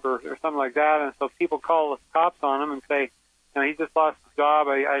job or something like that, and so people call the cops on them and say, he just lost his job,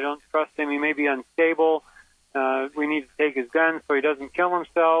 I don't trust him, he may be unstable, we need to take his gun so he doesn't kill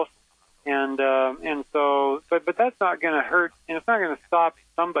himself, and so, but that's not going to hurt, and it's not going to stop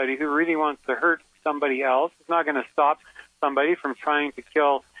somebody who really wants to hurt somebody else. It's not going to stop somebody from trying to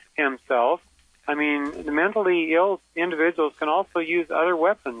kill himself. I mean, the mentally ill individuals can also use other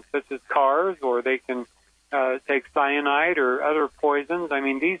weapons, such as cars, or they can take cyanide or other poisons. I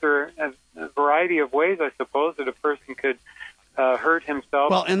mean, these are a variety of ways, I suppose, that a person could hurt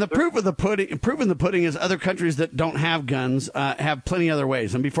himself. Well, and the proof in the pudding is other countries that don't have guns have plenty other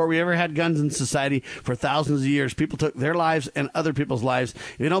ways. And before we ever had guns in society, for thousands of years, people took their lives and other people's lives.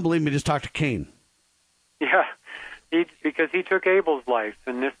 If you don't believe me, just talk to Cain. Yeah, because he took Abel's life,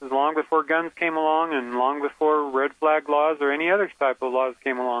 and this is long before guns came along and long before red flag laws or any other type of laws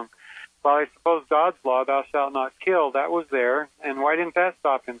came along. Well, I suppose God's law, thou shalt not kill, that was there. And why didn't that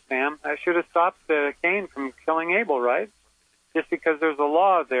stop him, Sam? That should have stopped Cain from killing Abel, right? Just because there's a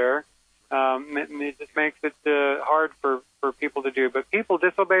law there, it just makes it hard for people to do. But people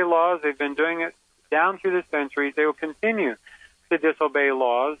disobey laws. They've been doing it down through the centuries. They will continue to disobey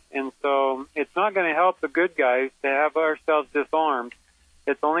laws. And so it's not going to help the good guys to have ourselves disarmed.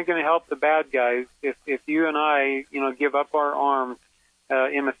 It's only going to help the bad guys if you and I, give up our arms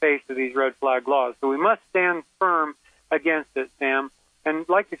in the face of these red flag laws. So we must stand firm against it, Sam. And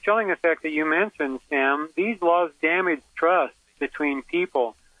like the chilling effect that you mentioned, Sam, these laws damage trust between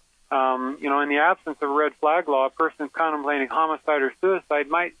people. In the absence of a red flag law, a person contemplating homicide or suicide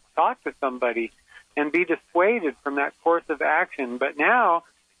might talk to somebody and be dissuaded from that course of action. But now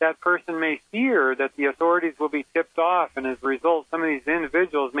that person may fear that the authorities will be tipped off, and as a result, some of these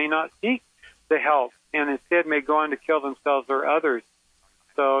individuals may not seek the help and instead may go on to kill themselves or others.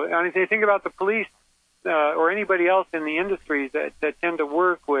 So, if you think about the police or anybody else in the industries that tend to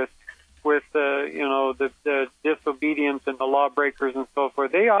work with the disobedience and the lawbreakers and so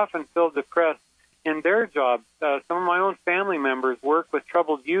forth, they often feel depressed in their jobs. Some of my own family members work with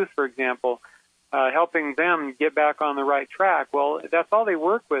troubled youth, for example, helping them get back on the right track. Well, that's all they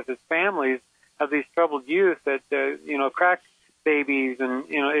work with is families of these troubled youth that crack babies, and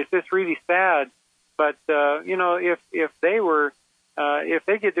it's just really sad. But if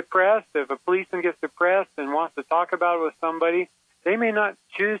they get depressed, if a policeman gets depressed and wants to talk about it with somebody, they may not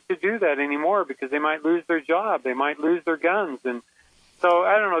choose to do that anymore because they might lose their job, they might lose their guns, and so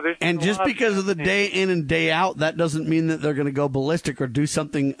I don't know. And just because of the day in and day out, that doesn't mean that they're going to go ballistic or do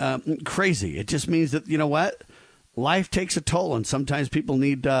something crazy. It just means that, you know what? Life takes a toll, and sometimes people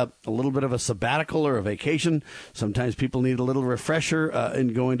need a little bit of a sabbatical or a vacation. Sometimes people need a little refresher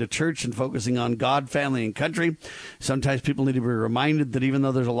in going to church and focusing on God, family, and country. Sometimes people need to be reminded that even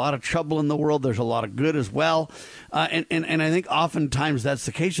though there's a lot of trouble in the world, there's a lot of good as well. And I think oftentimes that's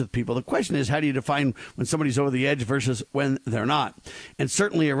the case with people. The question is, how do you define when somebody's over the edge versus when they're not? And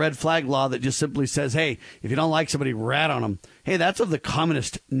certainly a red flag law that just simply says, hey, if you don't like somebody, rat on them. Hey, that's of the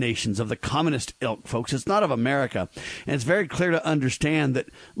communist nations, of the communist ilk, folks. It's not of America. And it's very clear to understand that,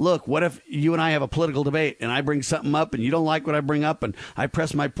 look, what if you and I have a political debate and I bring something up and you don't like what I bring up and I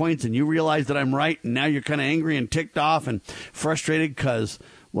press my points and you realize that I'm right and now you're kind of angry and ticked off and frustrated because,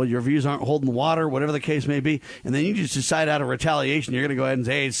 well, your views aren't holding water, whatever the case may be. And then you just decide out of retaliation, you're going to go ahead and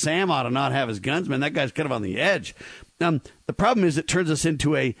say, hey, Sam ought to not have his guns, man. That guy's kind of on the edge. The problem is it turns us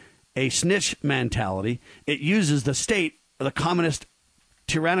into a snitch mentality. It uses the state, the communist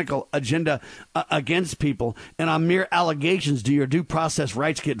tyrannical agenda against people, and on mere allegations do your due process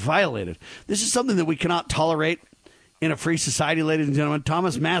rights get violated. This is something that we cannot tolerate in a free society, ladies and gentlemen.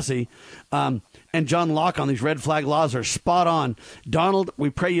 Thomas Massey and John Locke on these red flag laws are spot on. Donald, we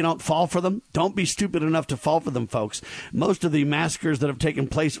pray you don't fall for them. Don't be stupid enough to fall for them, folks. Most of the massacres that have taken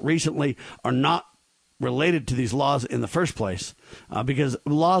place recently are not related to these laws in the first place because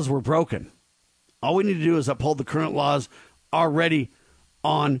laws were broken. All we need to do is uphold the current laws already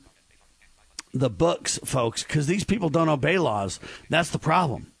on the books, folks, because these people don't obey laws. That's the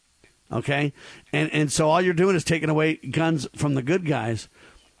problem, okay? And so all you're doing is taking away guns from the good guys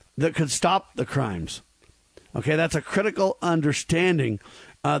that could stop the crimes, okay? That's a critical understanding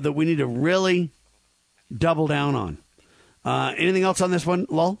that we need to really double down on. Anything else on this one,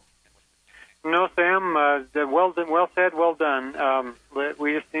 Lowell? No, Sam. Well said, well done.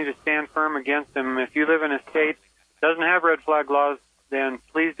 We just need to stand firm against them. If you live in a state that doesn't have red flag laws, then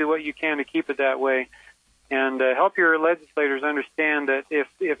please do what you can to keep it that way. And help your legislators understand that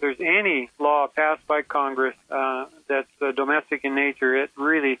if there's any law passed by Congress that's domestic in nature, it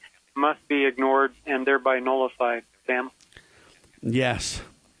really must be ignored and thereby nullified. Sam? Yes.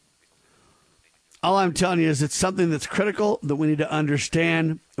 All I'm telling you is it's something that's critical that we need to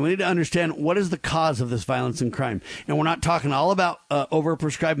understand. We need to understand what is the cause of this violence and crime. And we're not talking all about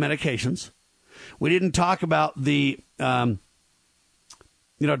overprescribed medications. We didn't talk about the drug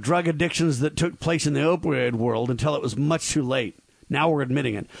addictions that took place in the opioid world until it was much too late. Now we're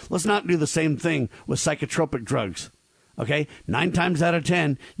admitting it. Let's not do the same thing with psychotropic drugs. Okay? 9 times out of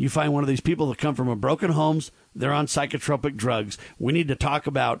 10, you find one of these people that come from broken homes, they're on psychotropic drugs. We need to talk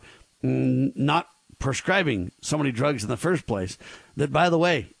about not prescribing so many drugs in the first place that, by the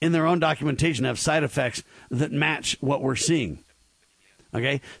way, in their own documentation have side effects that match what we're seeing.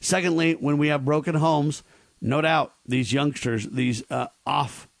 Okay? Secondly, when we have broken homes, no doubt these youngsters, these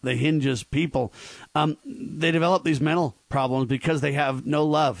off the hinges people, they develop these mental problems because they have no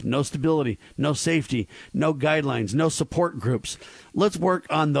love, no stability, no safety, no guidelines, no support groups. Let's work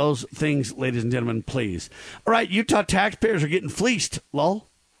on those things, ladies and gentlemen, please. All right, Utah taxpayers are getting fleeced, Lowell.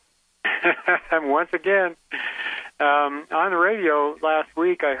 Once again, on the radio last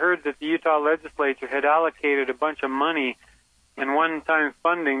week, I heard that the Utah legislature had allocated a bunch of money and one-time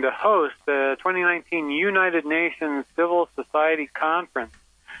funding to host the 2019 United Nations Civil Society Conference,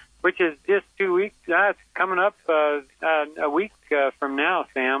 which is just 2 weeks. It's coming up a week from now,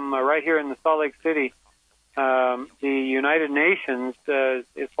 Sam, right here in the Salt Lake City. The United Nations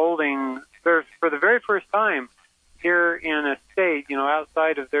is holding, for the very first time, here in a state,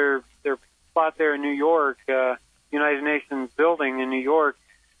 outside of their spot there in New York, United Nations building in New York.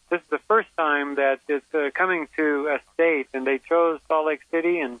 This is the first time that it's coming to a state, and they chose Salt Lake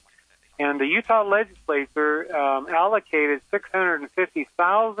City, and the Utah legislature allocated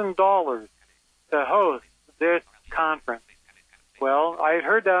 $650,000 to host this conference. Well, I had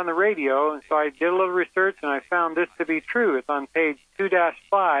heard that on the radio, and so I did a little research, and I found this to be true. It's on page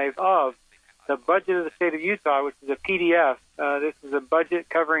 2-5 of the budget of the state of Utah, which is a PDF. This is a budget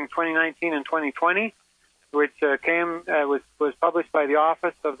covering 2019 and 2020, which was published by the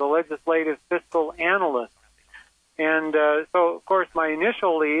Office of the Legislative Fiscal Analyst. And so, of course, I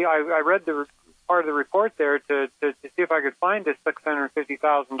read the part of the report there to see if I could find this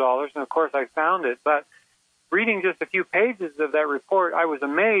 $650,000, and of course I found it. But reading just a few pages of that report, I was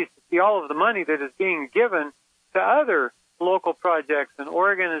amazed to see all of the money that is being given to other local projects and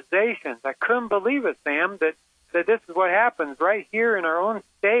organizations. I couldn't believe it, Sam, that this is what happens right here in our own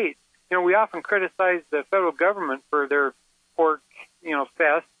state. You know, we often criticize the federal government for their pork,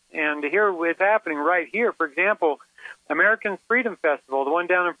 fest, and here it's happening right here. For example, American Freedom Festival, the one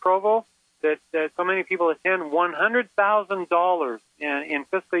down in Provo, that so many people attend, $100,000 in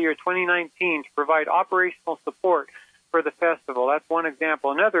fiscal year 2019 to provide operational support for the festival. That's one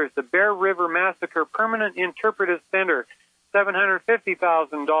example. Another is the Bear River Massacre Permanent Interpretive Center,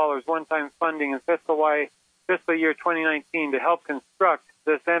 $750,000 one-time funding in fiscal year 2019 to help construct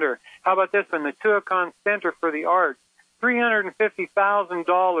the center. How about this one? The Tuacahn Center for the Arts,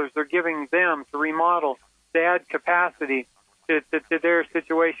 $350,000 they're giving them to remodel, to add capacity to their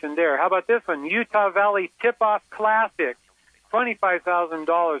situation there. How about this one? Utah Valley Tip-Off Classic,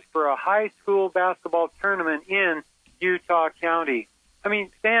 $25,000 for a high school basketball tournament in Utah County. I mean,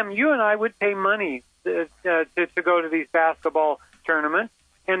 Sam, you and I would pay money to go to these basketball tournaments,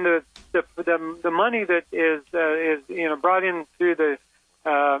 and the money that is brought in through the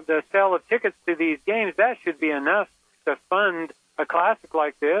sale of tickets to these games, that should be enough to fund a classic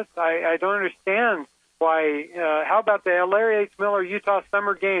like this. I don't understand why. How about the Larry H. Miller Utah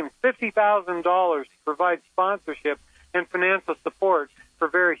Summer Games, $50,000 to provide sponsorship and financial support for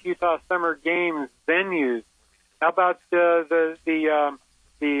various Utah Summer Games venues? How about the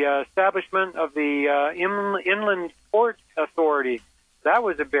establishment of the Inland Port Authority? That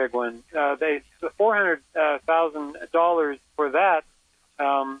was a big one. They $400,000 for that.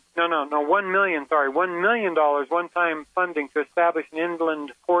 $1 million. Sorry, $1 million one-time funding to establish an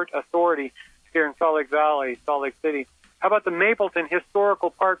Inland Port Authority here in Salt Lake Valley, Salt Lake City. How about the Mapleton Historical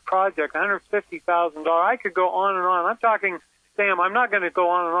Park Project? $150,000. I could go on and on. I'm talking, Sam. I'm not going to go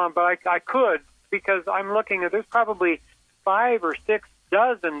on and on, but I could, because I'm looking at, there's probably 5 or 6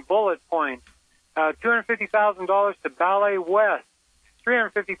 dozen bullet points. $250,000 to Ballet West,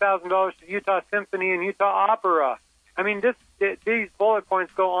 $350,000 to Utah Symphony and Utah Opera. I mean, these bullet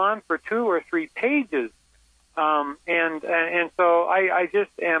points go on for 2 or 3 pages, and so I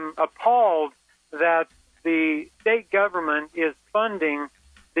just am appalled that the state government is funding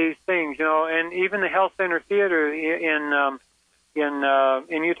these things, and even the Health Center Theater in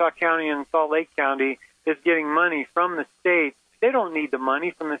Utah County and Salt Lake County is getting money from the state. They don't need the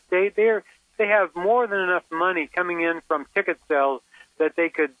money from the state. They have more than enough money coming in from ticket sales that they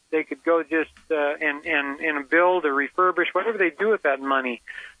could go just and build or refurbish, whatever they do with that money.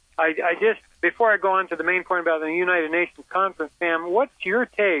 I just, before I go on to the main point about the United Nations Conference, Sam, what's your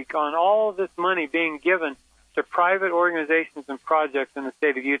take on all of this money being given to private organizations and projects in the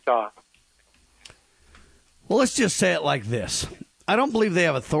state of Utah? Well, let's just say it like this. I don't believe they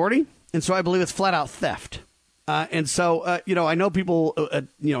have authority, and so I believe it's flat-out theft. And so, I know people,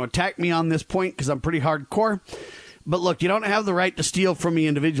 attack me on this point because I'm pretty hardcore. But look, you don't have the right to steal from me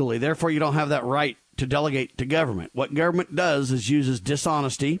individually. Therefore, you don't have that right to delegate to government. What government does is uses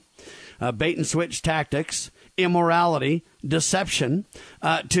dishonesty, bait and switch tactics, immorality, deception,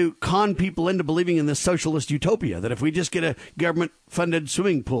 to con people into believing in this socialist utopia, that if we just get a government-funded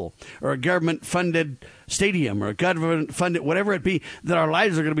swimming pool or a government-funded stadium or a government-funded whatever it be, that our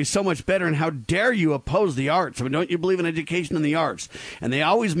lives are going to be so much better. And how dare you oppose the arts? I mean, don't you believe in education and the arts? And they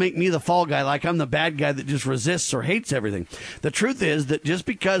always make me the fall guy, like I'm the bad guy that just resists or hates everything. The truth is that just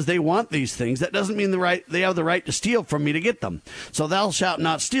because they want these things, that doesn't mean they have the right to steal from me to get them. So thou shalt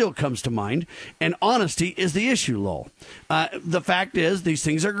not steal comes to mind, and honesty is the issue, Lowell. The fact is, these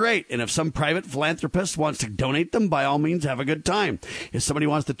things are great, and if some private philanthropist wants to donate them, by all means, have a good time. If somebody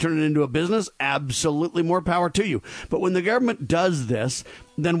wants to turn it into a business, absolutely more power to you. But when the government does this,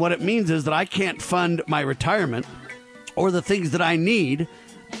 then what it means is that I can't fund my retirement or the things that I need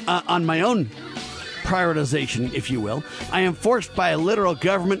on my own prioritization, if you will. I am forced by a literal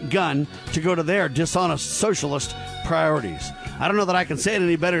government gun to go to their dishonest socialist priorities. I don't know that I can say it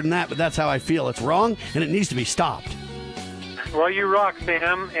any better than that, but that's how I feel. It's wrong, and it needs to be stopped. Well, you rock,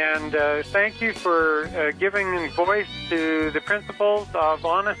 Sam, and thank you for giving voice to the principles of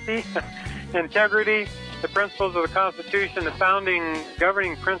honesty, integrity, the principles of the Constitution, the founding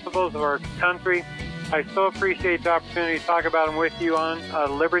governing principles of our country. I so appreciate the opportunity to talk about them with you on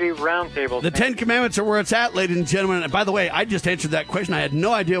Liberty Roundtable. The Ten Commandments are where it's at, ladies and gentlemen. And by the way, I just answered that question. I had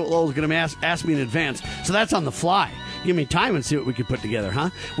no idea what Lowell was going to ask me in advance, so that's on the fly. Give me time and see what we can put together, huh?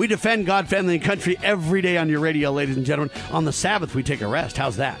 We defend God, family, and country every day on your radio, ladies and gentlemen. On the Sabbath, we take a rest.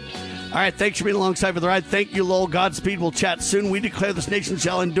 How's that? All right, thanks for being alongside for the ride. Thank you, Lowell. Godspeed. We'll chat soon. We declare this nation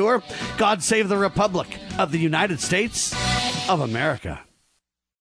shall endure. God save the Republic of the United States of America.